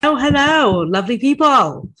Oh, hello, lovely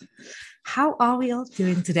people. How are we all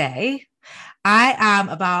doing today? I am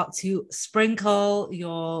about to sprinkle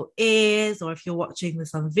your ears, or if you're watching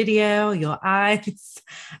this on video, your eyes,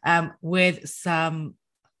 with some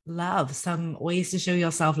love, some ways to show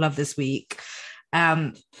yourself love this week.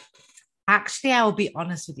 Um, Actually, I will be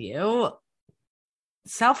honest with you.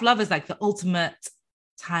 Self-love is like the ultimate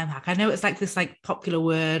time hack. I know it's like this like popular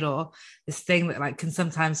word or this thing that like can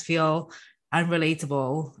sometimes feel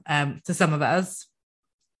unrelatable to some of us.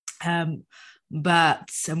 Um,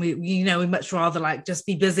 but and we much rather like just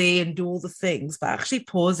be busy and do all the things, but actually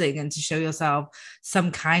pausing and to show yourself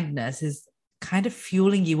some kindness is kind of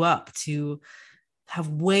fueling you up to have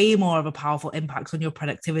way more of a powerful impact on your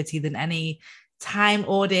productivity than any time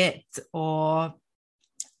audit or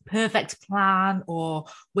perfect plan or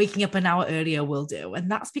waking up an hour earlier will do. And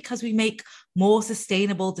that's because we make more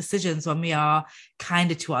sustainable decisions when we are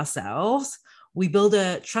kinder to ourselves. We build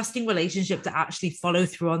a trusting relationship to actually follow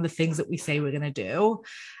through on the things that we say we're going to do.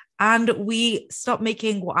 And we stop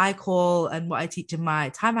making what I call and what I teach in my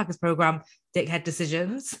Time Hackers program, dickhead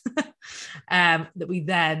decisions, that we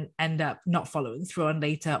then end up not following through on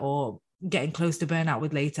later or getting close to burnout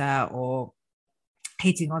with later or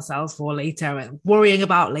hating ourselves for later and worrying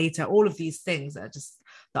about later. All of these things are just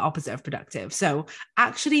the opposite of productive. So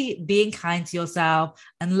actually being kind to yourself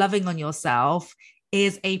and loving on yourself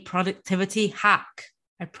is a productivity hack.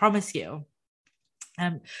 I promise you.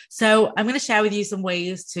 So I'm going to share with you some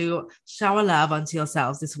ways to shower love onto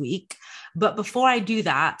yourselves this week. But before I do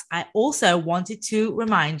that, I also wanted to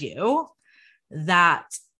remind you that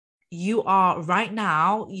you are right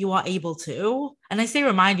now, you are able to, and I say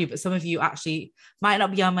remind you, but some of you actually might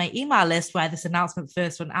not be on my email list where this announcement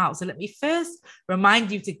first went out. So let me first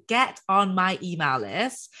remind you to get on my email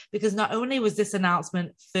list, because not only was this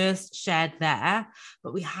announcement first shared there,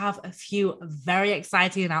 but we have a few very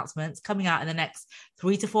exciting announcements coming out in the next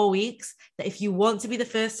 3 to 4 weeks that if you want to be the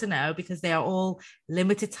first to know, because they are all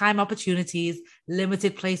limited time opportunities,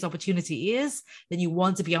 limited place opportunities, then you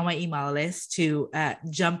want to be on my email list to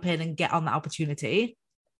jump in and get on that opportunity.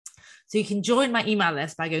 So you can join my email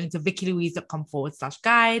list by going to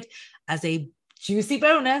vickylouise.com/guide. As a juicy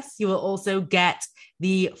bonus, you will also get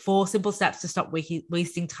the 4 simple steps to stop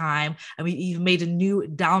wasting time. And we even made a new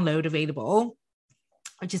download available,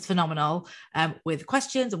 which is phenomenal, with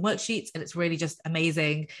questions and worksheets. And it's really just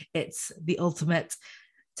amazing. It's the ultimate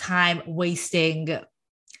time wasting,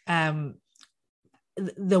 the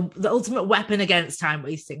ultimate weapon against time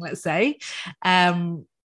wasting, let's say.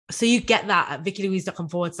 So you get that at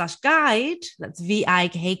vickylouise.com/guide. That's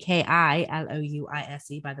VIKKILOUISE,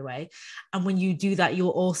 by the way. And when you do that, you'll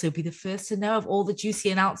also be the first to know of all the juicy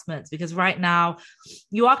announcements, because right now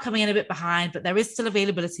you are coming in a bit behind, but there is still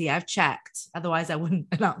availability. I've checked. Otherwise, I wouldn't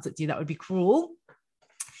announce it to you. That would be cruel.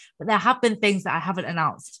 But there have been things that I haven't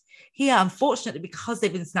announced here, unfortunately, because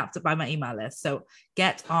they've been snapped up by my email list. So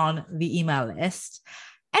get on the email list.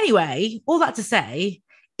 Anyway, all that to say,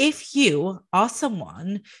 if you are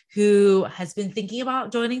someone who has been thinking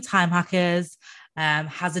about joining Time Hackers,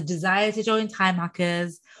 has a desire to join Time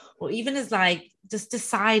Hackers, or even is like just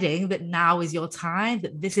deciding that now is your time,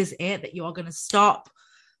 that this is it, that you are going to stop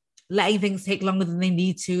letting things take longer than they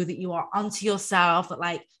need to, that you are onto yourself, that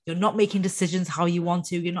like you're not making decisions how you want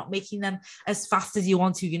to, you're not making them as fast as you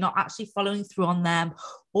want to, you're not actually following through on them,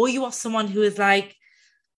 or you are someone who is like,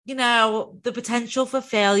 the potential for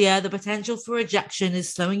failure, the potential for rejection is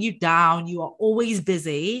slowing you down. You are always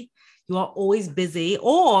busy. You are always busy,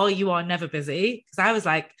 or you are never busy. Because I was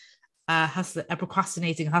like a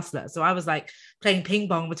procrastinating hustler. So I was like playing ping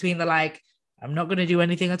pong between the like, I'm not going to do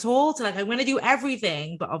anything at all, to like, I'm going to do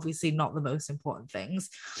everything, but obviously not the most important things.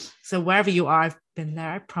 So wherever you are, I've been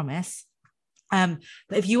there, I promise. But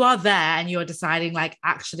if you are there and you're deciding like,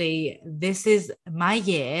 actually, this is my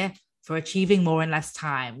year for achieving more in less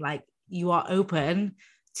time, like you are open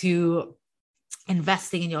to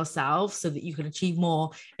investing in yourself so that you can achieve more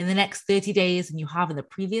in the next 30 days than you have in the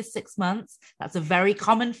previous 6 months. That's a very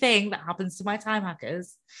common thing that happens to my time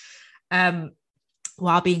hackers.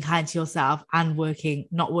 While being kind to yourself and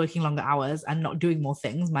not working longer hours and not doing more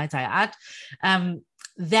things, might I add,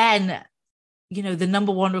 then, the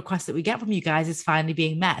number one request that we get from you guys is finally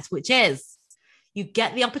being met, which is you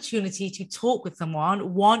get the opportunity to talk with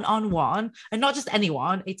someone one-on-one, and not just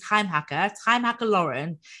anyone, a time hacker. Time hacker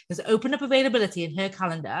Lauren has opened up availability in her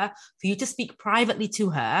calendar for you to speak privately to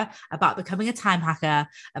her about becoming a time hacker,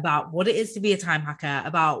 about what it is to be a time hacker,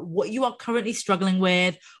 about what you are currently struggling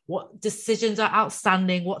with, what decisions are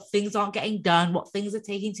outstanding, what things aren't getting done, what things are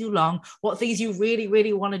taking too long, what things you really,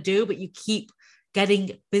 really want to do, but you keep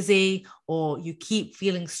getting busy, or you keep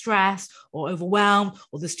feeling stressed or overwhelmed,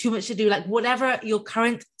 or there's too much to do, like whatever your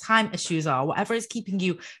current time issues are, whatever is keeping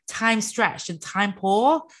you time stretched and time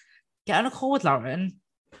poor, get on a call with Lauren.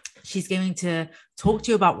 She's going to talk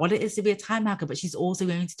to you about what it is to be a time hacker, but she's also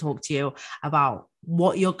going to talk to you about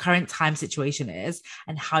what your current time situation is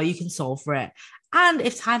and how you can solve for it. And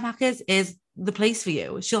if Time Hackers is the place for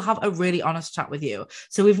you, she'll have a really honest chat with you.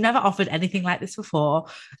 So we've never offered anything like this before.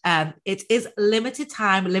 It is limited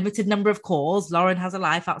time, limited number of calls. Lauren has a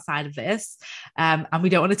life outside of this, and we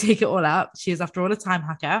don't want to take it all up. She is, after all, a time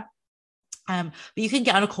hacker. But you can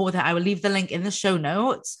get on a call with her. I will leave the link in the show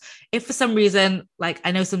notes. If for some reason, like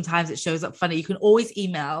I know sometimes it shows up funny, you can always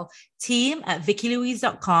email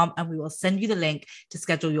team@vickylouise.com and we will send you the link to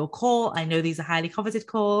schedule your call. I know these are highly coveted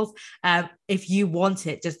calls. If you want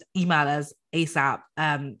it, just email us ASAP.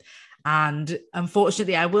 And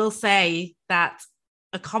unfortunately, I will say that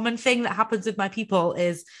a common thing that happens with my people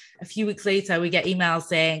is a few weeks later, we get emails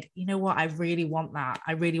saying, you know what, I really want that.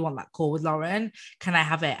 I really want that call with Lauren. Can I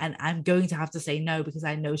have it? And I'm going to have to say no, because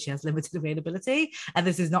I know she has limited availability and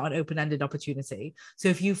this is not an open-ended opportunity. So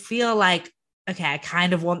if you feel like, okay, I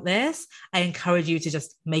kind of want this, I encourage you to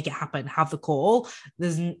just make it happen, have the call.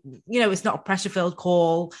 There's, it's not a pressure-filled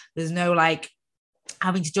call. There's no like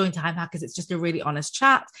having to join Time Hackers. It's just a really honest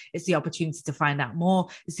chat. It's the opportunity to find out more.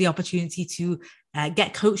 It's the opportunity to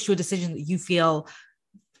get coached to a decision that you feel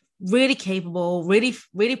really capable, really,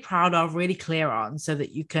 really proud of, really clear on, so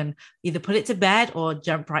that you can either put it to bed or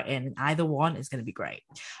jump right in. Either one is going to be great.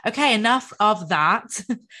 Okay, enough of that.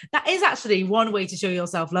 That is actually one way to show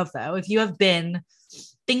yourself love, though. If you have been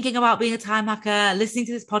thinking about being a time hacker, listening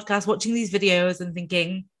to this podcast, watching these videos and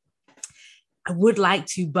thinking, I would like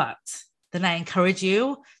to, but, then I encourage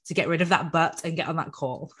you to get rid of that but and get on that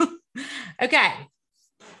call. Okay.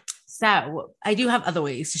 So I do have other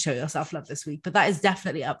ways to show yourself love this week, but that is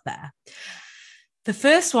definitely up there. The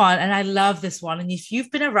first one, and I love this one, and if you've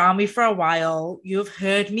been around me for a while, you've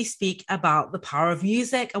heard me speak about the power of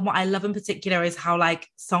music. And what I love in particular is how like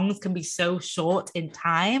songs can be so short in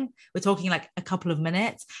time. We're talking like a couple of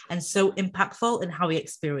minutes, and so impactful in how we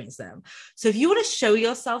experience them. So if you want to show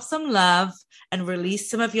yourself some love and release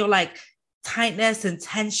some of your like tightness and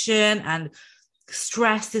tension and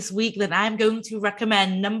stress this week, then I'm going to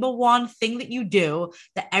recommend number one thing that you do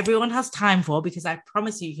that everyone has time for, because I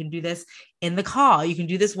promise you can do this in the car. You can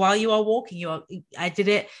do this while you are walking. I did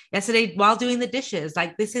it yesterday while doing the dishes.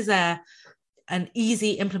 Like, this is an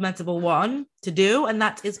easy implementable one to do, and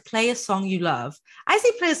that is play a song you love. I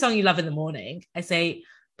say play a song you love in the morning. I say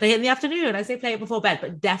play it in the afternoon. I say play it before bed,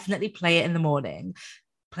 but definitely play it in the morning.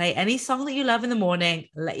 Play any song that you love in the morning.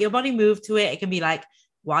 Let your body move to it. It can be like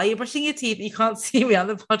while you're brushing your teeth. You can't see me on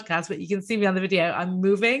the podcast, but you can see me on the video. I'm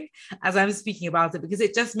moving as I'm speaking about it because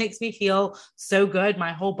it just makes me feel so good.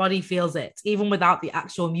 My whole body feels it, even without the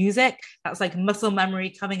actual music. That's like muscle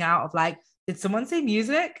memory coming out of like, did someone say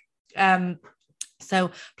music?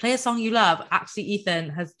 So play a song you love. Actually,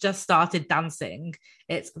 Ethan has just started dancing.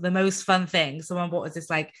 It's the most fun thing. Someone bought us this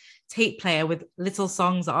like tape player with little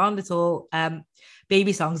songs on, little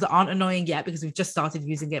baby songs that aren't annoying yet because we've just started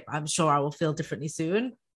using it, but I'm sure I will feel differently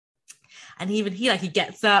soon. And even he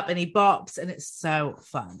gets up and he bops, and it's so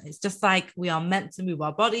fun. It's just like we are meant to move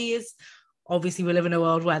our bodies. Obviously, we live in a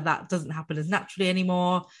world where that doesn't happen as naturally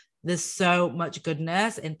anymore. There's so much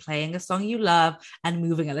goodness in playing a song you love and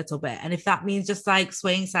moving a little bit. And if that means just like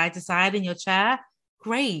swaying side to side in your chair,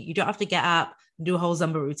 great. You don't have to get up and do a whole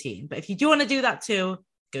Zumba routine. But if you do want to do that too,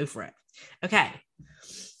 go for it. Okay.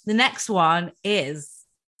 The next one is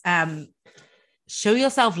show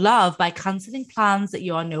yourself love by cancelling plans that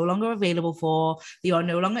you are no longer available for, that you are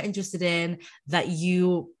no longer interested in, that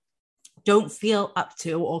you don't feel up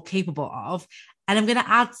to or capable of. And I'm going to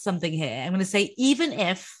add something here. I'm going to say, even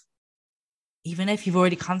if you've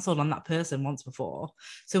already cancelled on that person once before.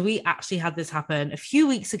 So we actually had this happen a few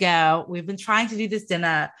weeks ago. We've been trying to do this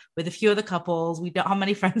dinner with a few other couples. We don't have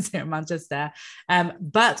many friends here in Manchester.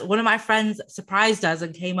 But one of my friends surprised us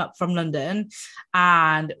and came up from London.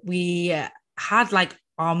 And we had like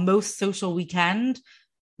our most social weekend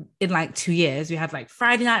in like 2 years. We had like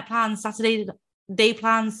Friday night plans, Saturday day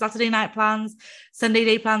plans, Saturday night plans, Sunday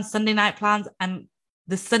day plans, Sunday night plans. And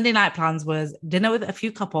the Sunday night plans was dinner with a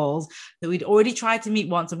few couples that we'd already tried to meet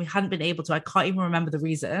once and we hadn't been able to. I can't even remember the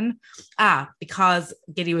reason. Because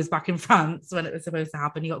Giddy was back in France when it was supposed to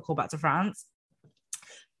happen. He got called back to France.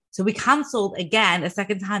 So we cancelled again a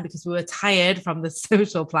second time because we were tired from the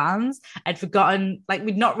social plans. I'd forgotten, like,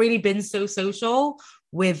 we'd not really been so social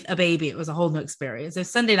with a baby. It was a whole new experience. So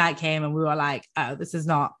Sunday night came and we were like, oh, this is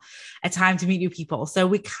not a time to meet new people. So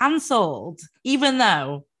we cancelled, even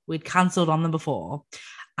though We'd cancelled on them before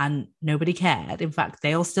and nobody cared. In fact,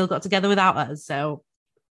 they all still got together without us. So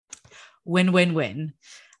win, win, win.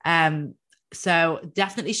 So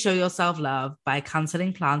definitely show yourself love by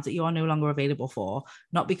cancelling plans that you are no longer available for.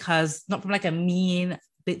 Not from like a mean,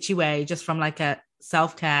 bitchy way, just from like a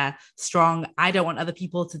self-care, strong, I don't want other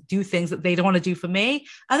people to do things that they don't want to do for me.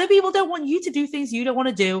 Other people don't want you to do things you don't want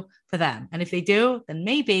to do for them. And if they do, then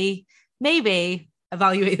maybe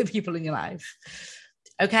evaluate the people in your life.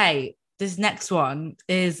 Okay, this next one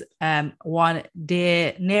is one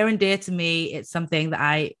near and dear to me. It's something that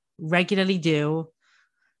I regularly do.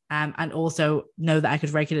 And also know that I could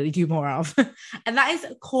regularly do more of. And that is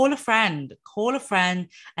call a friend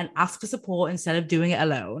and ask for support instead of doing it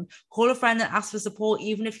alone. Call a friend and ask for support,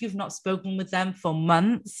 even if you've not spoken with them for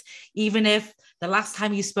months, even if the last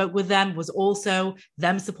time you spoke with them was also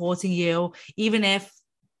them supporting you, even if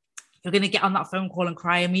you're going to get on that phone call and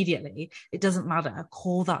cry immediately. It doesn't matter.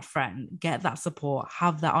 Call that friend, get that support,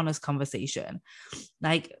 have that honest conversation.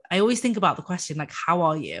 Like, I always think about the question, like, how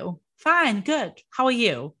are you? Fine, good. How are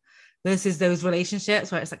you? Versus those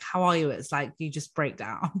relationships where it's like, how are you? It's like you just break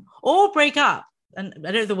down or break up. And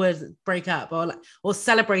I don't know the words break up or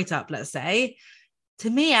celebrate up, let's say. To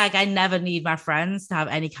me, I never need my friends to have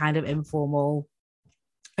any kind of informal,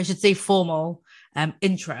 I should say formal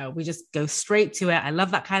intro. We just go straight to it. I love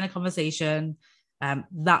that kind of conversation.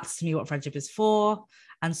 That's to me what friendship is for.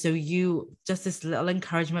 And so just this little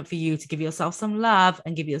encouragement for you to give yourself some love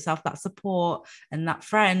and give yourself that support and that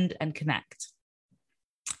friend and connect.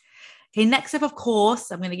 Okay, next up, of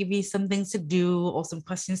course, I'm going to give you some things to do or some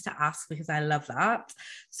questions to ask because I love that.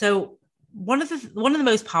 So one of the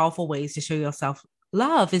most powerful ways to show yourself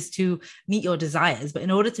love is to meet your desires. But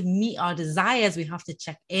in order to meet our desires, we have to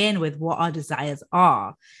check in with what our desires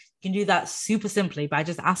are. You can do that super simply by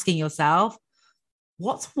just asking yourself,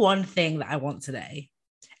 what's one thing that I want today?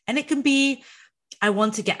 And it can be, I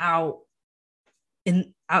want to get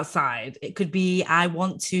outside. It could be, I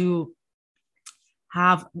want to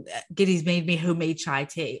have Giddy's made me homemade chai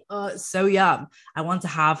tea. Oh, it's so yum. I want to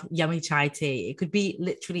have yummy chai tea. It could be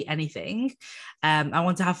literally anything. I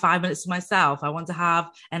want to have 5 minutes to myself. I want to have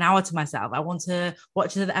an hour to myself. I want to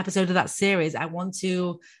watch another episode of that series. I want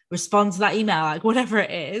to respond to that email, like whatever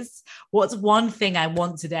it is. What's one thing I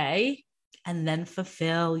want today? And then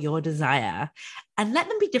fulfill your desire and let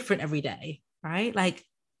them be different every day, right? Like,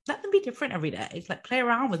 let them be different every day. Like, play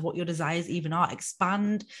around with what your desires even are.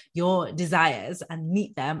 Expand your desires and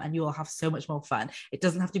meet them, and you will have so much more fun. It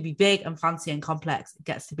doesn't have to be big and fancy and complex. It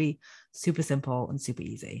gets to be super simple and super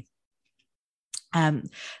easy. The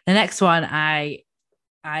next one I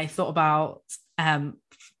thought about,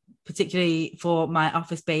 particularly for my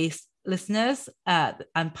office-based listeners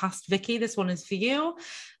and past Vicky, this one is for you,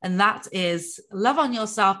 and that is love on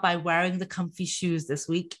yourself by wearing the comfy shoes this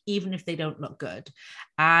week, even if they don't look good.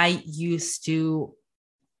 I used to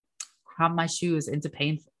cram my feet into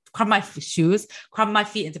painful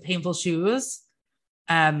shoes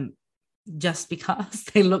just because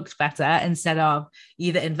they looked better, instead of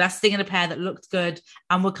either investing in a pair that looked good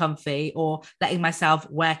and were comfy or letting myself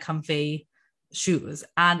wear comfy shoes.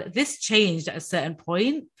 And this changed at a certain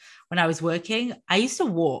point. When I was working, I used to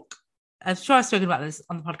walk. I'm sure I've spoken about this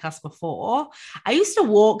on the podcast before. I used to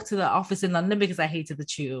walk to the office in London because I hated the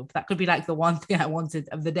tube. That could be like the one thing I wanted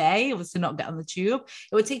of the day, was to not get on the tube.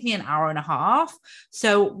 It would take me an hour and a half.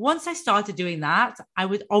 So once I started doing that, I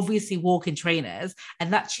would obviously walk in trainers,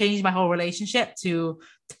 and that changed my whole relationship to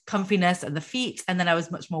comfiness and the feet. And then I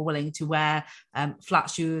was much more willing to wear flat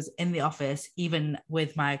shoes in the office, even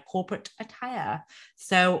with my corporate attire.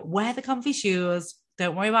 So wear the comfy shoes.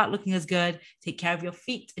 Don't worry about looking as good. Take care of your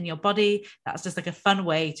feet and your body. That's just like a fun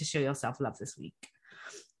way to show yourself love this week.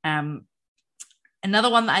 Another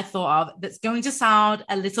one that I thought of that's going to sound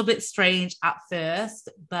a little bit strange at first,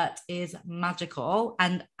 but is magical.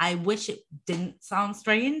 And I wish it didn't sound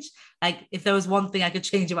strange. Like, if there was one thing I could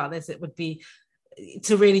change about this, it would be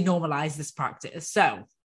to really normalize this practice. So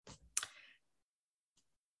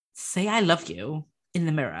say I love you in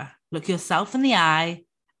the mirror. Look yourself in the eye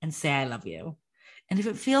and say I love you. And if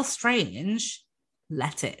it feels strange,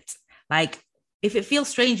 let it. Like, if it feels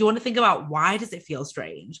strange, you want to think about, why does it feel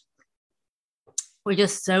strange? We're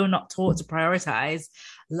just so not taught to prioritize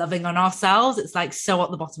loving on ourselves. It's like so at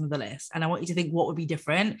the bottom of the list. And I want you to think, what would be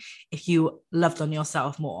different if you loved on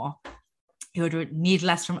yourself more? You would need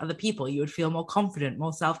less from other people. You would feel more confident,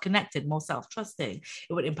 more self-connected, more self-trusting.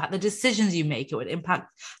 It would impact the decisions you make. It would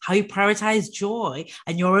impact how you prioritize joy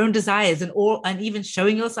and your own desires, and even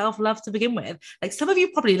showing yourself love to begin with. Like, some of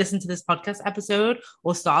you probably listened to this podcast episode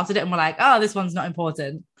or started it and were like, oh, this one's not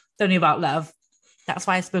important. It's only about love. That's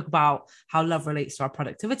why I spoke about how love relates to our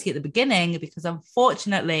productivity at the beginning, because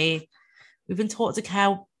unfortunately, we've been taught to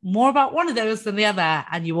care more about one of those than the other,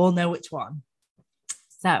 and you all know which one.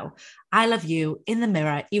 So I love you in the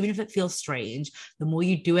mirror, even if it feels strange. The more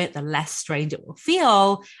you do it, the less strange it will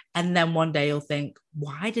feel. And then one day you'll think,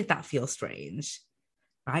 why did that feel strange?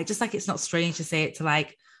 Right? Just like it's not strange to say it to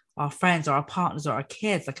like our friends or our partners or our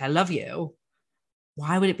kids, like, I love you.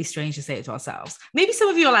 Why would it be strange to say it to ourselves? Maybe some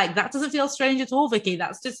of you are like, that doesn't feel strange at all, Vicky.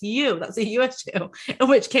 That's just you. That's a you issue. In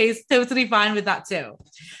which case, totally fine with that too.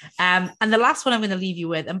 And the last one I'm going to leave you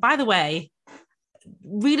with, and by the way,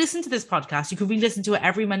 re-listen to this podcast. You could re-listen to it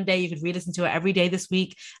every Monday. You could re-listen to it every day this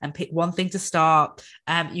week and pick one thing to start.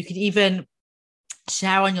 You could even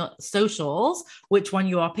share on your socials which one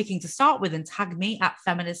you are picking to start with and tag me at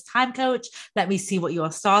Feminist Time Coach. Let me see what you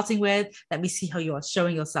are starting with. Let me see how you are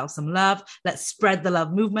showing yourself some love. Let's spread the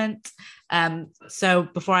love movement. So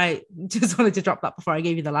before I just wanted to drop that before I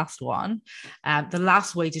gave you the last one, the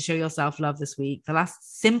last way to show yourself love this week, the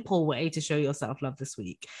last simple way to show yourself love this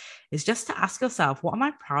week is just to ask yourself, what am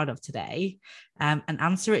I proud of today? And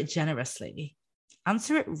answer it generously.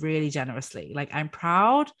 Answer it really generously. Like, I'm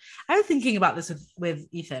proud. I was thinking about this with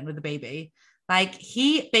Ethan, with the baby. Like,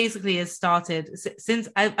 he basically has started, since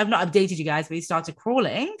I've not updated you guys, but he started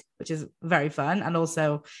crawling, which is very fun. And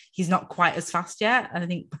also he's not quite as fast yet. And I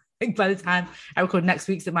think by the time I record next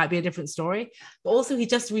week's, it might be a different story. But also he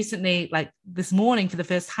just recently, like this morning for the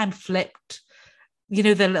first time, flipped,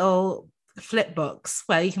 the little flip books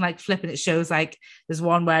where you can like flip and it shows like there's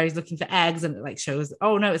one where he's looking for eggs and it like shows,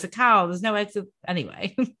 oh no, it's a cow, there's no eggs.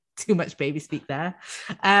 Anyway, too much baby speak there.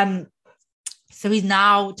 So he's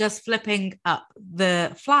now just flipping up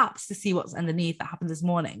the flaps to see what's underneath. That happened this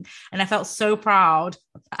morning. And I felt so proud.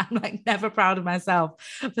 I'm like never proud of myself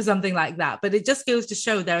for something like that. But it just goes to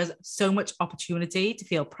show there is so much opportunity to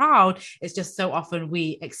feel proud. It's just so often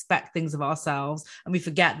we expect things of ourselves and we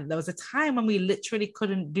forget that there was a time when we literally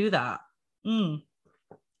couldn't do that. There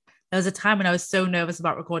was a time when I was so nervous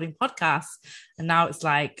about recording podcasts. And now it's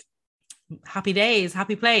like, happy days,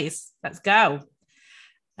 happy place. Let's go.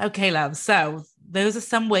 Okay, love. So those are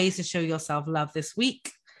some ways to show yourself love this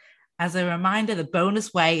week. As a reminder, the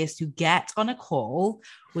bonus way is to get on a call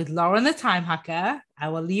with Lauren the Time Hacker. I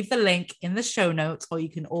will leave the link in the show notes, or you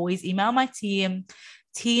can always email my team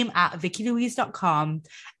at vickylouise.com,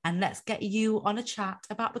 and let's get you on a chat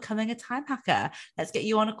about becoming a time hacker. Let's get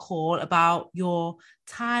you on a call about your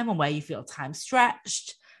time and where you feel time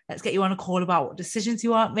stretched. Let's get you on a call about what decisions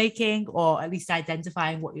you aren't making, or at least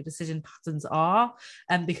identifying what your decision patterns are.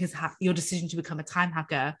 Because your decision to become a time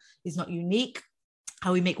hacker is not unique.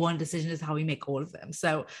 How we make one decision is how we make all of them.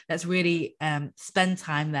 So let's really spend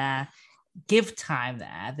time there, give time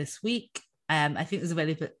there this week. I think there's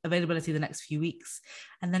availability the next few weeks,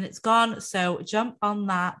 and then it's gone. So jump on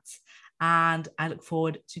that, and I look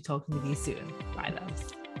forward to talking with you soon. Bye,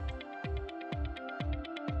 loves.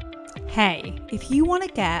 Hey, if you want to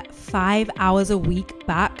get 5 hours a week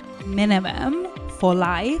back minimum for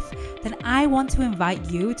life, then I want to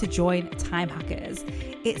invite you to join Time Hackers.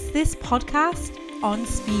 It's this podcast on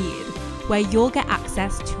speed where you'll get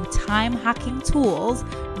access to time hacking tools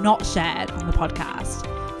not shared on the podcast.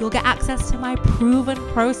 You'll get access to my proven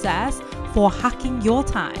process for hacking your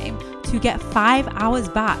time to get 5 hours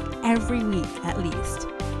back every week at least.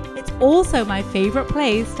 It's also my favorite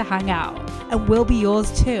place to hang out, and will be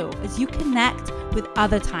yours too, as you connect with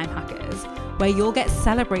other time hackers, where you'll get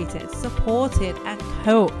celebrated, supported, and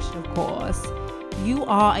coached, of course. You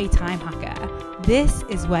are a time hacker. This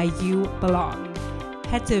is where you belong.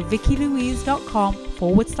 Head to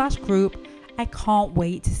vickylouise.com/group. I can't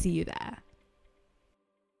wait to see you there.